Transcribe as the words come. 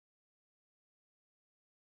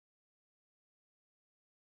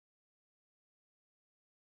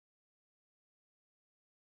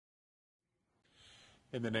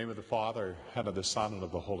In the name of the Father, and of the Son, and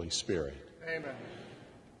of the Holy Spirit. Amen.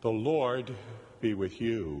 The Lord be with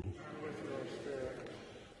you. And with your spirit.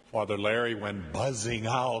 Father Larry went buzzing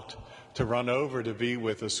out to run over to be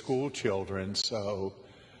with the school children, so,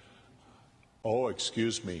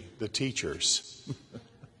 excuse me, the teachers.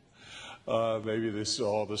 Maybe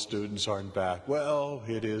all the students aren't back. Well,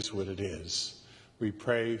 it is what it is. We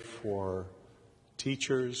pray for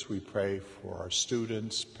teachers, we pray for our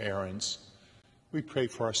students, parents, we pray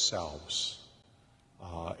for ourselves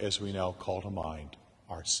as we now call to mind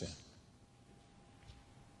our sin.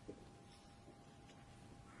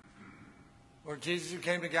 Lord Jesus, you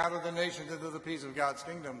came to gather the nations into the peace of God's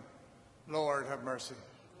kingdom. Lord, have mercy.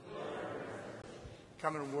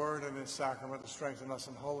 Come in word and in sacrament to strengthen us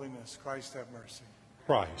in holiness. Christ, have mercy.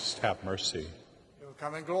 Christ, have mercy. You will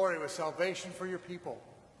come in glory with salvation for your people.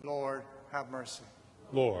 Lord, have mercy.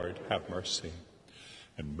 Lord, have mercy.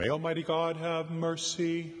 And may Almighty God have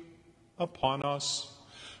mercy upon us,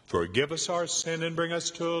 forgive us our sin, and bring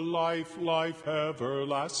us to life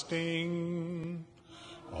everlasting.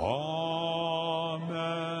 Amen.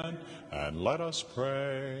 And let us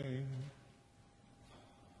pray.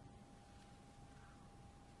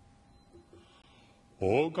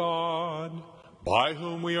 O God, by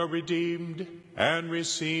whom we are redeemed and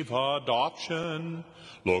receive adoption,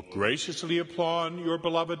 look graciously upon your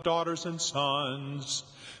beloved daughters and sons,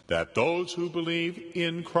 that those who believe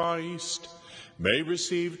in Christ may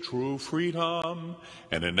receive true freedom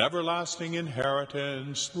and an everlasting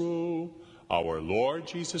inheritance through our Lord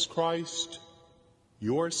Jesus Christ,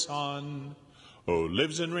 your Son, who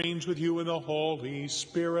lives and reigns with you in the Holy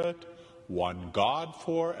Spirit, one God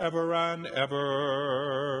forever and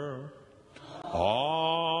ever. Amen.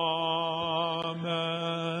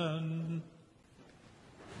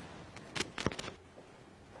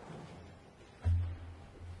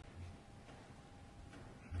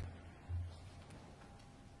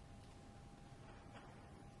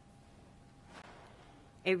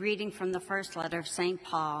 A reading from the first letter of St.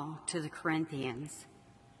 Paul to the Corinthians.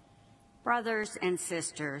 Brothers and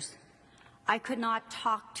sisters, I could not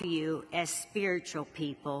talk to you as spiritual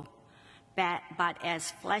people, but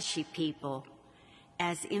as fleshy people,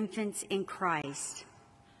 as infants in Christ.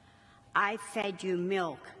 I fed you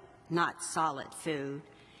milk, not solid food,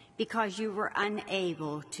 because you were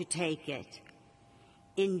unable to take it.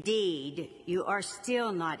 Indeed, you are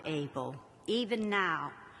still not able, even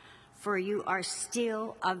now, for you are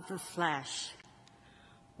still of the flesh.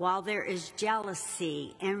 While there is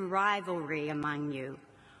jealousy and rivalry among you,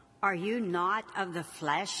 are you not of the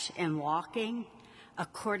flesh and walking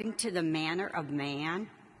according to the manner of man?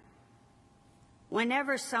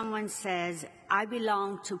 Whenever someone says, I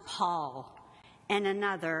belong to Paul, and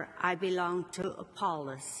another, I belong to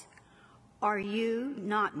Apollos, are you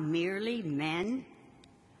not merely men?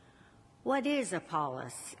 What is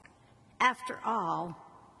Apollos? After all,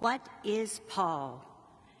 what is Paul?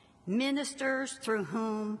 Ministers through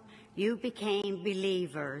whom you became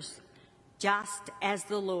believers, just as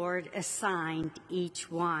the Lord assigned each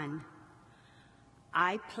one.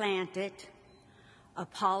 I planted,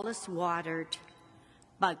 Apollos watered,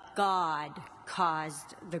 but God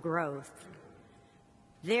caused the growth.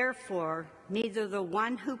 Therefore, neither the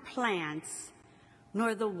one who plants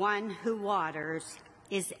nor the one who waters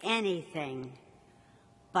is anything,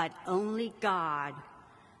 but only God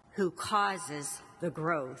who causes the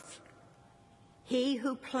growth. He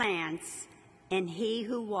who plants and he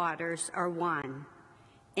who waters are one,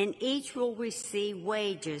 and each will receive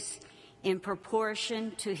wages in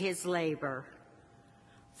proportion to his labor.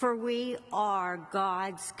 For we are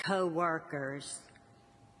God's co-workers.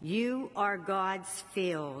 You are God's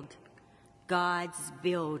field, God's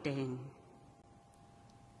building.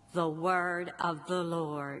 The word of the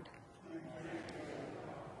Lord.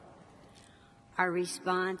 Our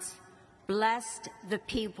response: blessed the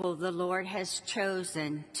people the Lord has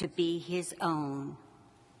chosen to be his own.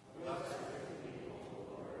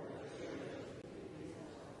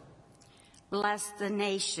 Bless the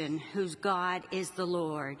nation whose God is the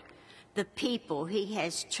Lord, the people he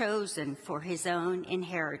has chosen for his own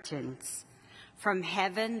inheritance. From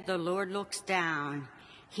heaven the Lord looks down,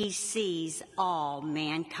 he sees all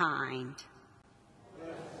mankind.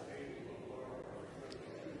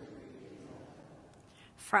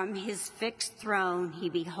 From his fixed throne he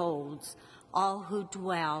beholds all who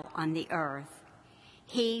dwell on the earth.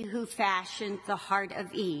 He who fashioned the heart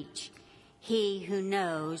of each, he who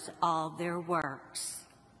knows all their works.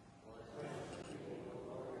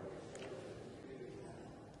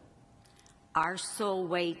 Our soul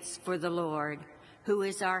waits for the Lord, who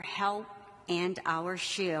is our help and our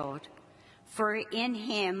shield. For in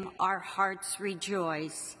him our hearts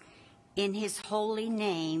rejoice. In his holy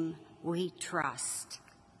name we trust.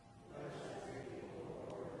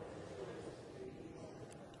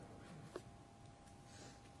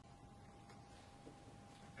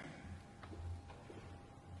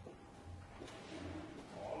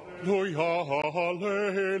 Hallelujah,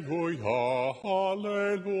 hallelujah,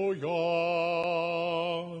 hallelujah.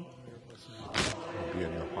 Be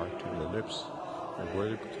in your heart to your lips, and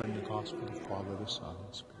worthy proclaim the gospel of the Father, the Son, and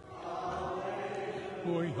the Spirit.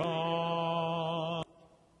 Hallelujah.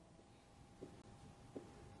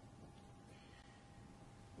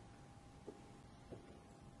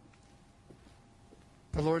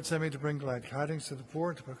 The Lord sent me to bring glad tidings to the poor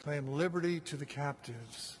and to proclaim liberty to the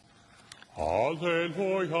captives.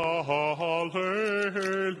 Hallelujah,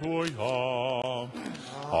 hallelujah,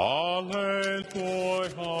 hallelujah.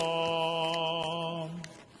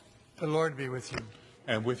 The Lord be with you.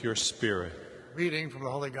 And with your spirit. Reading from the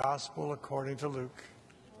Holy Gospel according to Luke.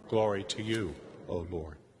 Glory to you, O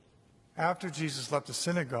Lord. After Jesus left the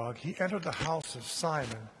synagogue, he entered the house of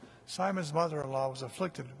Simon. Simon's mother-in-law was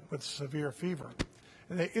afflicted with severe fever,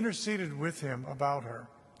 and they interceded with him about her.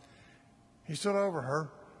 He stood over her,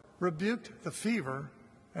 rebuked the fever,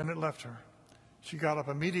 and it left her. She got up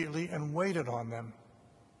immediately and waited on them.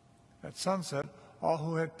 At sunset, all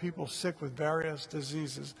who had people sick with various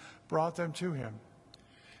diseases brought them to him.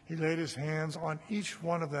 He laid his hands on each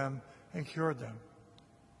one of them and cured them.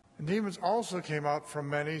 And demons also came out from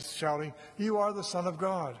many, shouting, "You are the Son of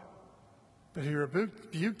God." But he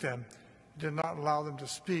rebuked them and did not allow them to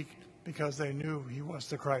speak, because they knew he was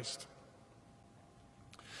the Christ.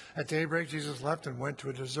 At daybreak, Jesus left and went to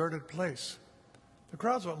a deserted place. The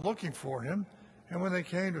crowds went looking for him, and when they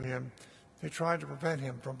came to him, they tried to prevent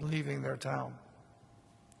him from leaving their town.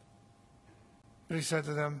 But he said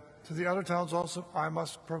to them, "To the other towns also I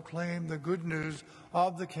must proclaim the good news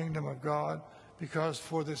of the kingdom of God, because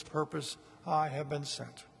for this purpose I have been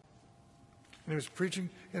sent." And he was preaching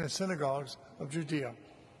in the synagogues of Judea.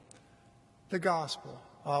 The Gospel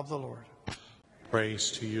of the Lord.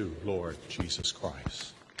 Praise to you, Lord Jesus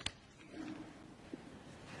Christ.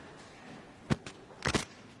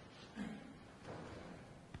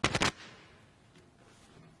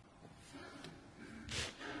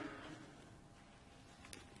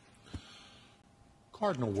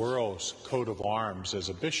 Cardinal Wuerl's coat of arms as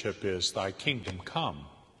a bishop is "Thy kingdom come."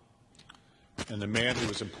 And the man who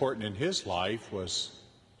was important in his life was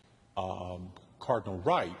Cardinal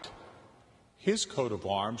Wright. His coat of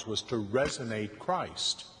arms was to resonate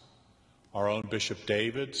Christ. Our own Bishop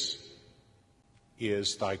David's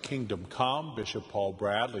is "Thy kingdom come." Bishop Paul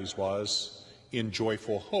Bradley's was "In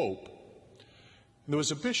joyful hope." And there was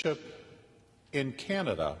a bishop in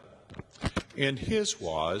Canada, and his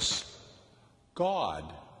was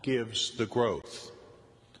 "God gives the growth."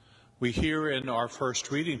 We hear in our first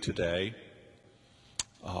reading today,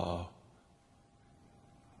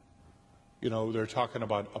 they're talking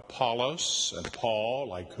about Apollos and Paul,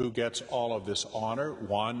 like who gets all of this honor.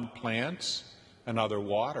 One plants, another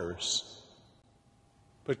waters.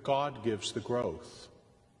 But God gives the growth.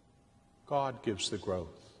 God gives the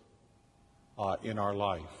growth in our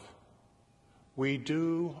life. We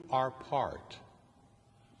do our part.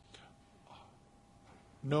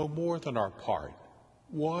 No more than our part.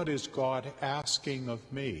 What is God asking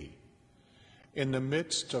of me? In the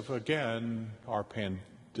midst of, again,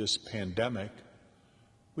 this pandemic,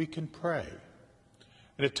 we can pray.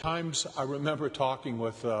 And at times, I remember talking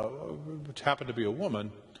with, which happened to be a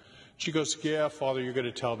woman. She goes, "Yeah, Father, you're going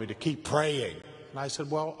to tell me to keep praying." And I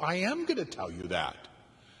said, "Well, I am going to tell you that.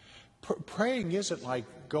 Praying isn't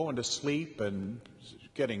like going to sleep and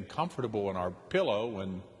getting comfortable in our pillow,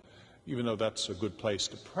 and even though that's a good place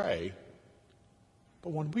to pray. But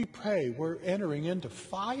when we pray, we're entering into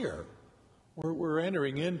fire. We're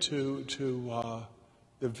entering into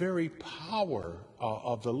the very power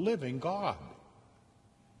of the living God.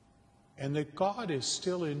 And that God is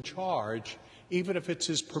still in charge. Even if it's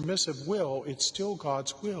his permissive will, it's still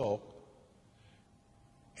God's will.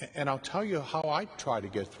 And I'll tell you how I try to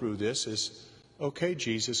get through this is, okay,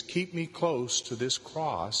 Jesus, keep me close to this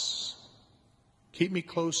cross. Keep me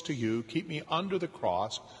close to you. Keep me under the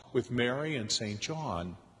cross with Mary and St.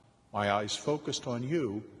 John, my eyes focused on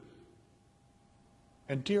you.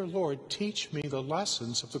 And dear Lord, teach me the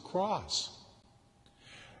lessons of the cross.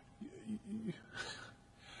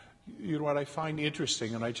 You know what I find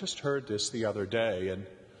interesting, and I just heard this the other day, and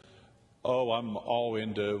I'm all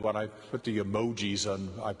into when I put the emojis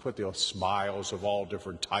on, I put the smiles of all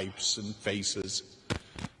different types and faces.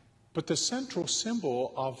 But the central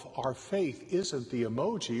symbol of our faith isn't the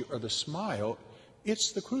emoji or the smile,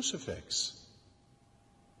 it's the crucifix.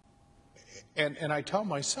 And I tell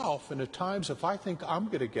myself, and at times if I think I'm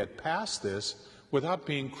going to get past this without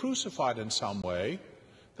being crucified in some way,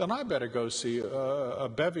 then I better go see a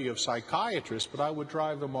bevy of psychiatrists, but I would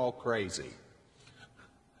drive them all crazy.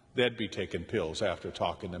 They'd be taking pills after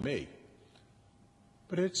talking to me.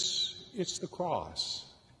 But it's the cross.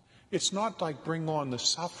 It's not like bring on the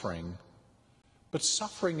suffering, but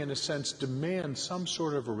suffering in a sense demands some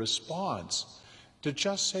sort of a response to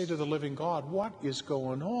just say to the living God, what is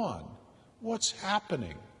going on? What's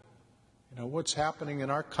happening? You know, what's happening in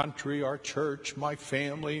our country, our church, my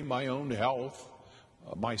family, my own health,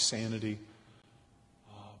 my sanity.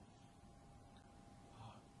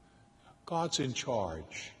 God's in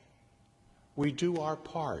charge. We do our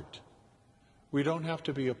part. We don't have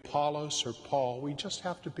to be Apollos or Paul. We just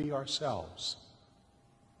have to be ourselves.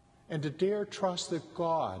 And to dare trust that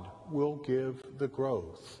God will give the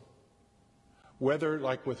growth. Whether,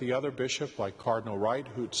 like with the other bishop, like Cardinal Wright,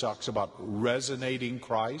 who talks about resonating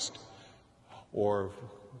Christ, or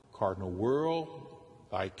Cardinal Wuerl,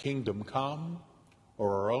 thy kingdom come,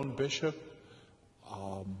 or our own bishop,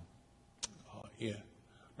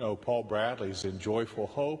 Paul Bradley's in Joyful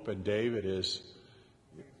Hope, and David is,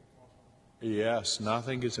 yes,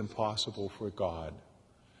 nothing is impossible for God.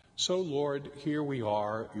 So, Lord, here we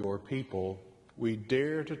are, your people. We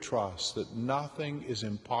dare to trust that nothing is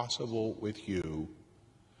impossible with you.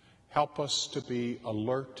 Help us to be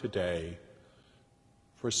alert today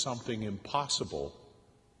for something impossible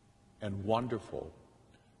and wonderful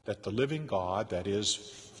that the living God, that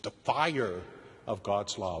is the fire of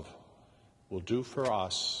God's love, will do for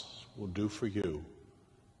us, will do for you,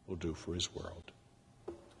 will do for his world.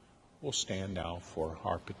 We'll stand now for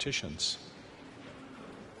our petitions.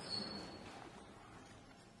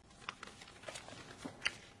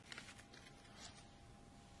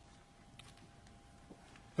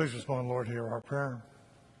 Please respond, Lord, hear our prayer.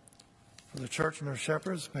 For the church and their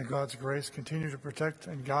shepherds, may God's grace continue to protect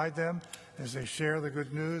and guide them as they share the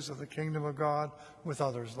good news of the kingdom of God with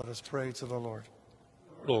others. Let us pray to the Lord.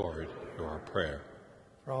 Lord, hear our prayer.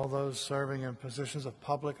 For all those serving in positions of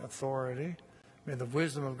public authority, may the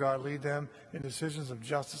wisdom of God lead them in decisions of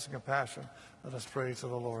justice and compassion. Let us pray to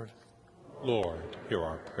the Lord. Lord, hear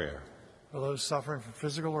our prayer. For those suffering from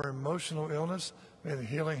physical or emotional illness, may the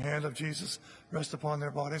healing hand of Jesus rest upon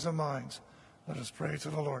their bodies and minds. Let us pray to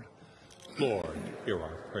the Lord. Lord, hear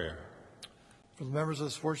our prayer. For the members of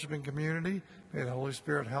this worshiping community, may the Holy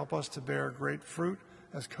Spirit help us to bear great fruit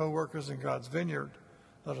as co-workers in God's vineyard.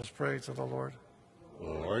 Let us pray to the Lord.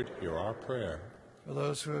 Lord, hear our prayer. For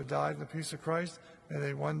those who have died in the peace of Christ, may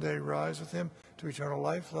they one day rise with him to eternal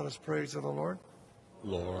life. Let us pray to the Lord.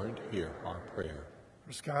 Lord, hear our prayer.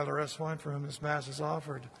 For Skylar Eswine, for whom this Mass is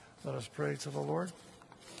offered, let us pray to the Lord.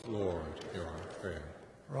 Lord, hear our prayer.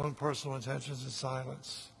 Our own personal intentions in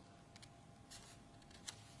silence.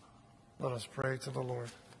 Let us pray to the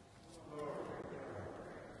Lord.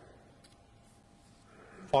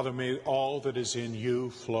 Father, may all that is in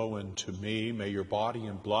you flow into me. May your body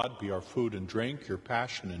and blood be our food and drink, your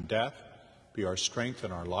passion and death be our strength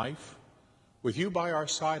and our life. With you by our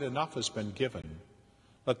side, enough has been given.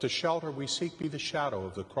 Let the shelter we seek be the shadow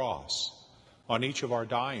of the cross. On each of our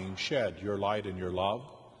dying, shed your light and your love.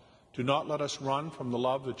 Do not let us run from the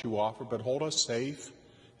love that you offer, but hold us safe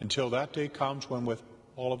until that day comes when with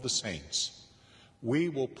all of the saints we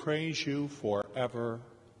will praise you forever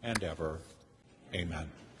and ever. Amen.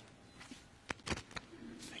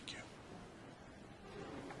 Thank you.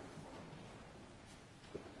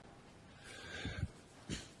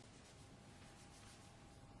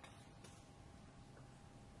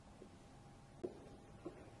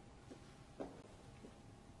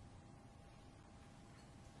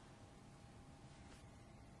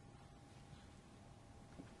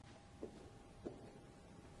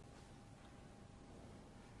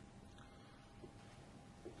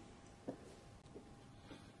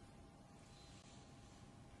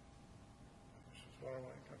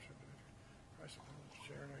 Christ will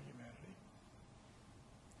share in our humanity.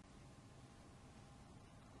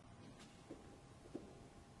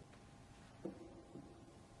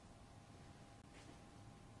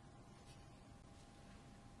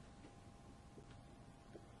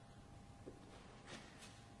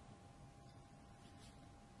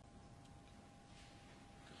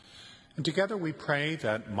 And together we pray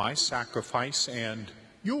that my sacrifice and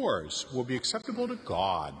yours will be acceptable to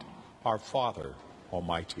God, our Father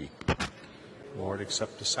Almighty. Lord,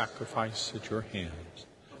 accept the sacrifice at your hands,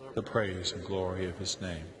 the praise and glory of his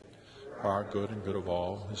name, for our good and good of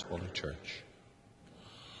all his holy church.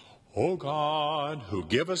 O God, who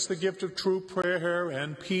give us the gift of true prayer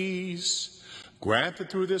and peace, Grant that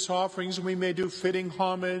through this offerings we may do fitting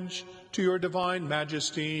homage to your divine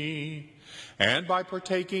majesty, and by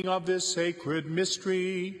partaking of this sacred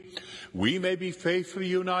mystery, we may be faithfully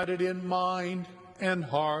united in mind and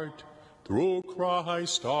heart through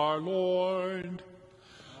Christ our Lord.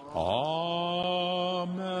 Amen.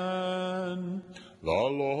 The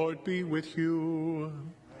Lord be with you.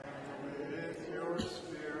 And with your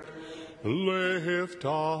spirit. Lift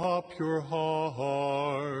up your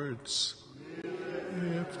hearts.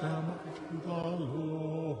 Lift them up to the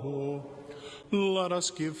Lord. Let us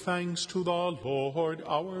give thanks to the Lord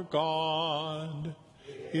our God.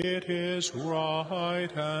 It is right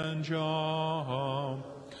and just.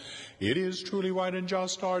 It is truly right and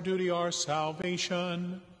just, our duty, our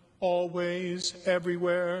salvation, always,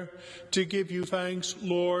 everywhere, to give you thanks,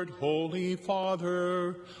 Lord, Holy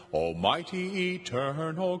Father, Almighty,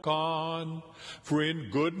 eternal God. For in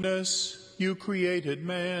goodness you created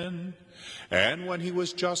man, and when he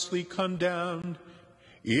was justly condemned,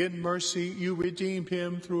 in mercy you redeemed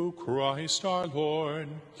him through Christ our Lord.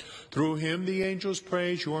 Through him the angels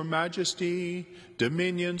praise your majesty,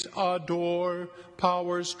 dominions adore,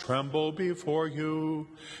 powers tremble before you.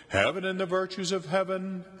 Heaven and the virtues of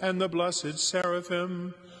heaven and the blessed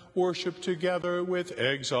seraphim worship together with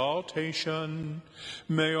exaltation.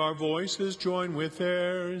 May our voices join with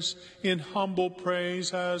theirs in humble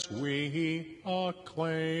praise as we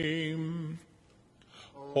acclaim.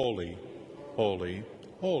 Holy, holy,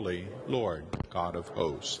 holy, Lord God of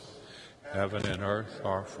hosts, heaven and earth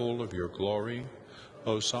are full of your glory.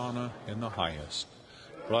 Hosanna in the highest.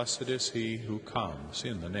 Blessed is he who comes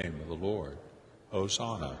in the name of the Lord.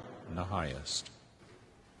 Hosanna in the highest.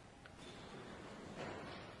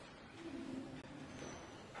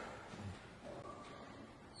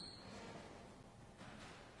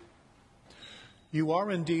 You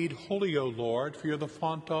are indeed holy, O Lord, for you are the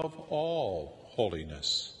font of all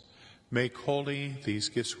holiness. Make holy these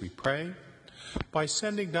gifts, we pray, by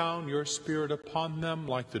sending down your Spirit upon them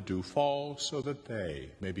like the dewfall, so that they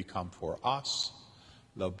may become for us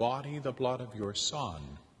the body, the blood of your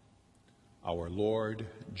Son, our Lord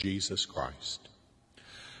Jesus Christ.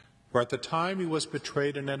 For at the time he was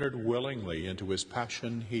betrayed and entered willingly into his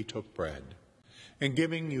passion, he took bread. And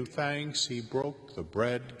giving you thanks, he broke the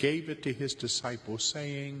bread, gave it to his disciples,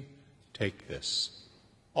 saying, "Take this,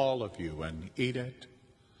 all of you, and eat it.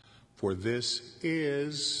 For this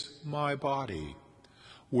is my body,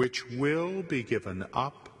 which will be given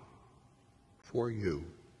up for you."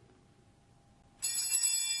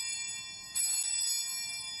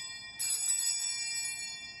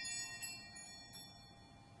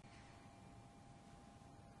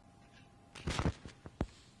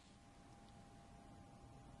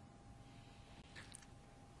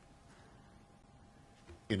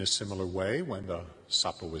 In a similar way, when the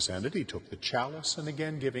supper was ended, he took the chalice, and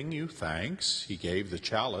again giving you thanks, he gave the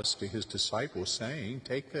chalice to his disciples, saying,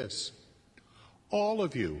 "Take this, all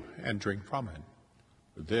of you, and drink from it.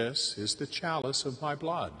 This is the chalice of my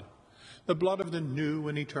blood, the blood of the new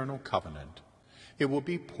and eternal covenant. It will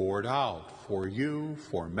be poured out for you,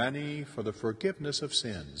 for many, for the forgiveness of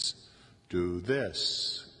sins. Do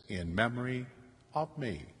this in memory of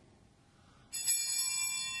me."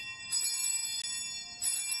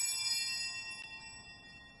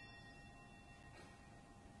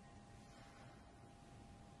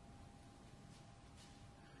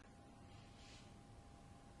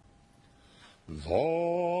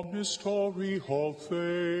 The mystery of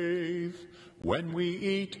faith. When we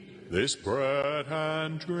eat this bread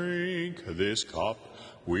and drink this cup,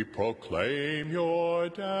 we proclaim your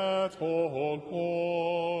death, O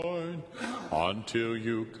Lord, until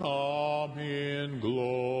you come in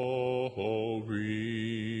glory.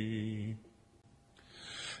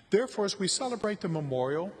 Therefore, as we celebrate the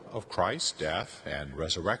memorial of Christ's death and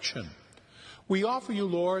resurrection, we offer you,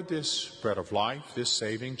 Lord, this bread of life, this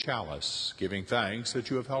saving chalice, giving thanks that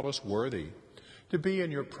you have held us worthy to be in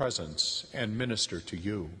your presence and minister to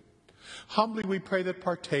you. Humbly we pray that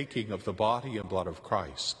partaking of the body and blood of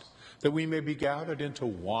Christ, that we may be gathered into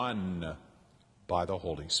one by the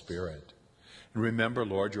Holy Spirit. And remember,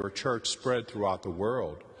 Lord, your church spread throughout the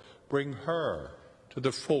world. Bring her to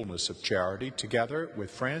the fullness of charity, together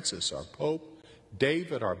with Francis, our Pope,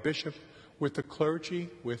 David, our Bishop, with the clergy,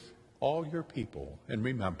 with all your people. And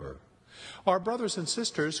remember our brothers and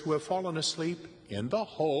sisters who have fallen asleep in the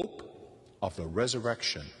hope of the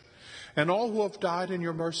resurrection, and all who have died in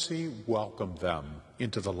your mercy. Welcome them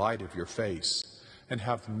into the light of your face, and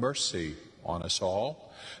have mercy on us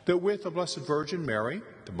all, that with the Blessed Virgin Mary,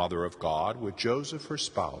 the Mother of God, with Joseph her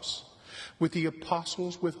spouse, with the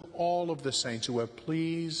apostles, with all of the saints who have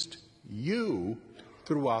pleased you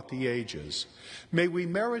throughout the ages. May we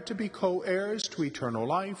merit to be co-heirs to eternal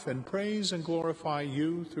life and praise and glorify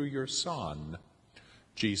you through your Son,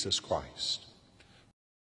 Jesus Christ.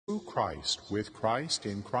 Through Christ, with Christ,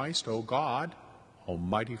 in Christ, O God,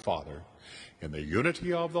 Almighty Father, in the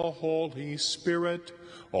unity of the Holy Spirit,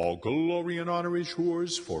 all glory and honor is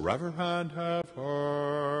yours forever and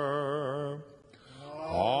ever.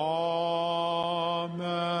 Amen.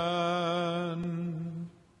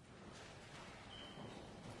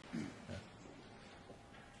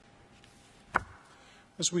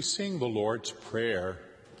 As we sing the Lord's Prayer,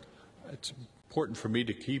 it's important for me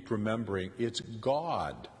to keep remembering it's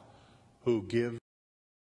God who gives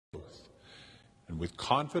both. And with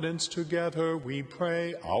confidence together we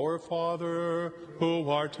pray, Our Father, who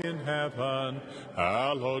art in heaven,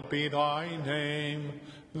 hallowed be thy name.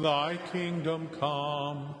 Thy kingdom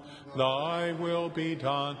come, thy will be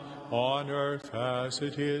done on earth as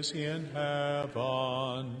it is in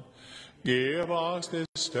heaven. Give us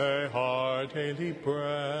this day our daily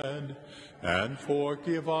bread, and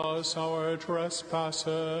forgive us our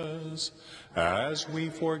trespasses, as we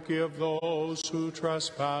forgive those who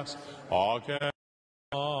trespass against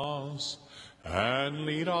us. And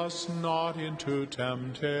lead us not into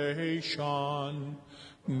temptation,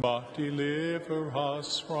 but deliver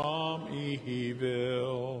us from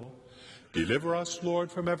evil. Deliver us,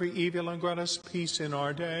 Lord, from every evil, and grant us peace in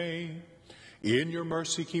our day. In your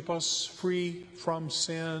mercy, keep us free from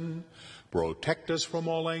sin. Protect us from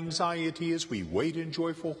all anxiety as we wait in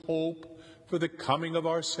joyful hope for the coming of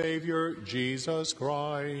our Savior, Jesus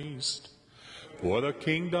Christ. For the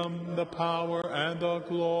kingdom, the power, and the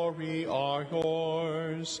glory are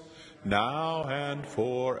yours, now and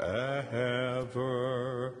forever.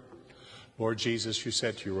 Lord Jesus, you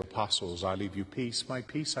said to your apostles, I leave you peace, my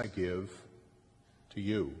peace I give to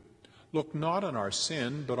you. Look not on our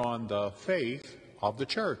sin, but on the faith of the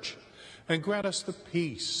church, and grant us the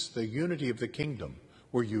peace, the unity of the kingdom,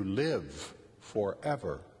 where you live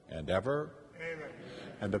forever and ever. Amen.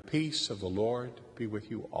 And the peace of the Lord be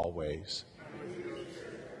with you always.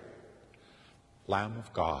 Lamb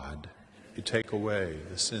of God, you take away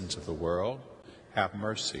the sins of the world, have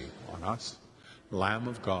mercy on us. Lamb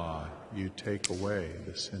of God, you take away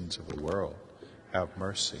the sins of the world, have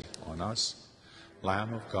mercy on us.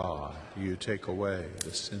 Lamb of God, you take away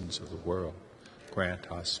the sins of the world,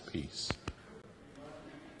 grant us peace.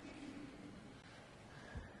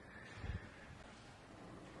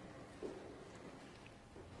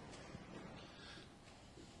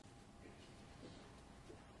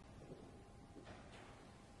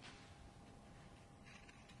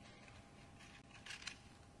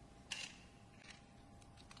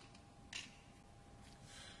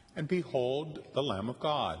 And behold the Lamb of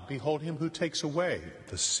God. Behold him who takes away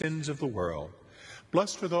the sins of the world.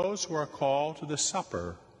 Blessed are those who are called to the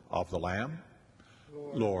supper of the Lamb.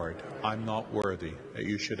 Lord, I'm not worthy that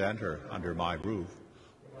you should enter under my roof.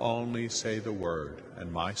 Only say the word,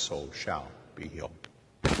 and my soul shall be healed.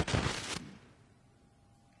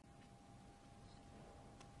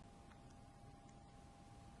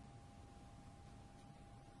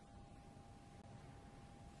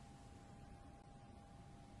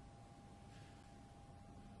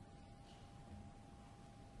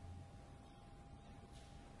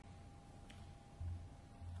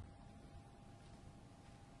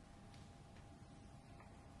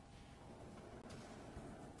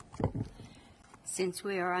 Since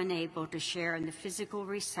we are unable to share in the physical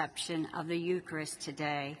reception of the Eucharist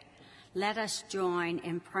today, let us join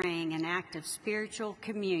in praying an act of spiritual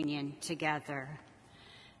communion together.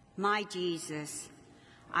 My Jesus,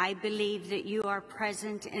 I believe that you are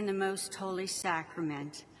present in the most holy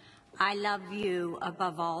sacrament. I love you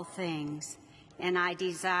above all things, and I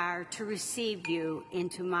desire to receive you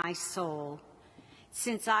into my soul.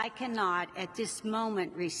 Since I cannot at this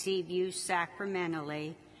moment receive you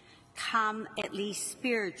sacramentally, come at least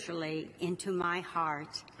spiritually into my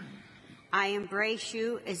heart. I embrace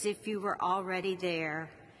you as if you were already there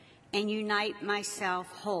and unite myself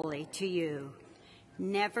wholly to you.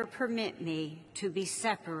 Never permit me to be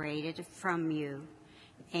separated from you.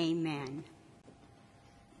 Amen.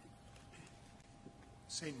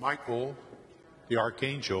 Saint Michael, the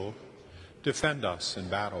archangel, defend us in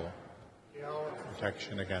battle.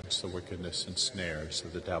 Protection against the wickedness and snares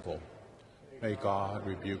of the devil. May God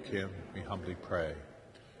rebuke him, we humbly pray.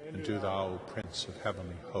 And do thou, Prince of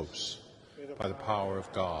heavenly hosts, by the power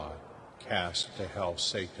of God, cast to hell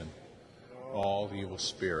Satan, all the evil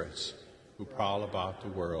spirits who prowl about the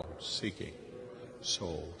world seeking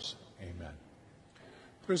souls. Amen.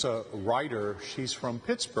 There's a writer, she's from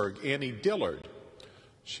Pittsburgh, Annie Dillard,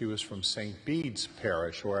 She was from St. Bede's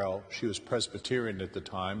Parish. Well, she was Presbyterian at the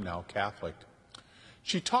time, now Catholic.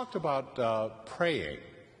 She talked about praying.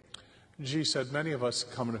 She said many of us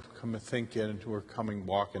come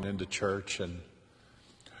walking into church, and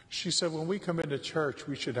she said when we come into church,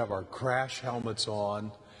 we should have our crash helmets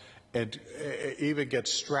on and even get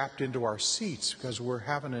strapped into our seats because we're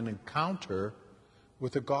having an encounter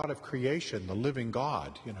with the God of creation, the living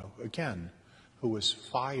God, again, who is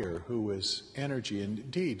fire, who is energy, and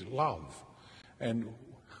indeed love. And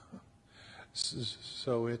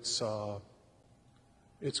so it's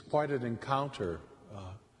quite an encounter.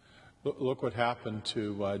 Look what happened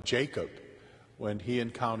to Jacob when he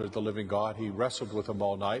encountered the living God. He wrestled with him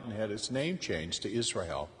all night and had his name changed to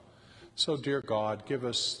Israel. So, dear God, give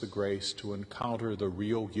us the grace to encounter the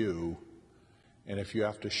real you. And if you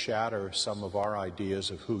have to shatter some of our ideas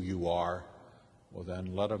of who you are, well,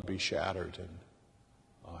 then let them be shattered and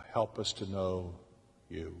help us to know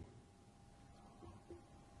you.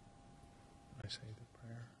 I say the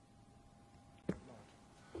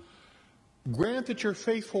prayer. Grant that your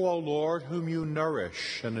faithful, O Lord, whom you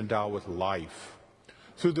nourish and endow with life,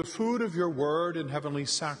 through the food of your word and heavenly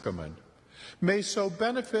sacrament, may so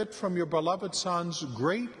benefit from your beloved Son's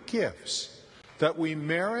great gifts that we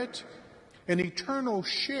merit an eternal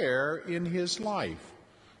share in his life,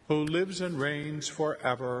 who lives and reigns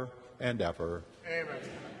forever and ever. Amen.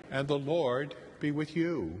 And the Lord be with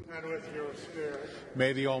you. And with your spirit.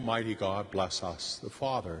 May the Almighty God bless us, the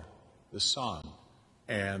Father, the Son,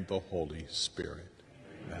 and the Holy Spirit.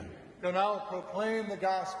 Amen. Go now proclaim the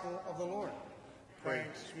gospel of the Lord.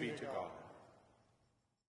 Thanks be to God.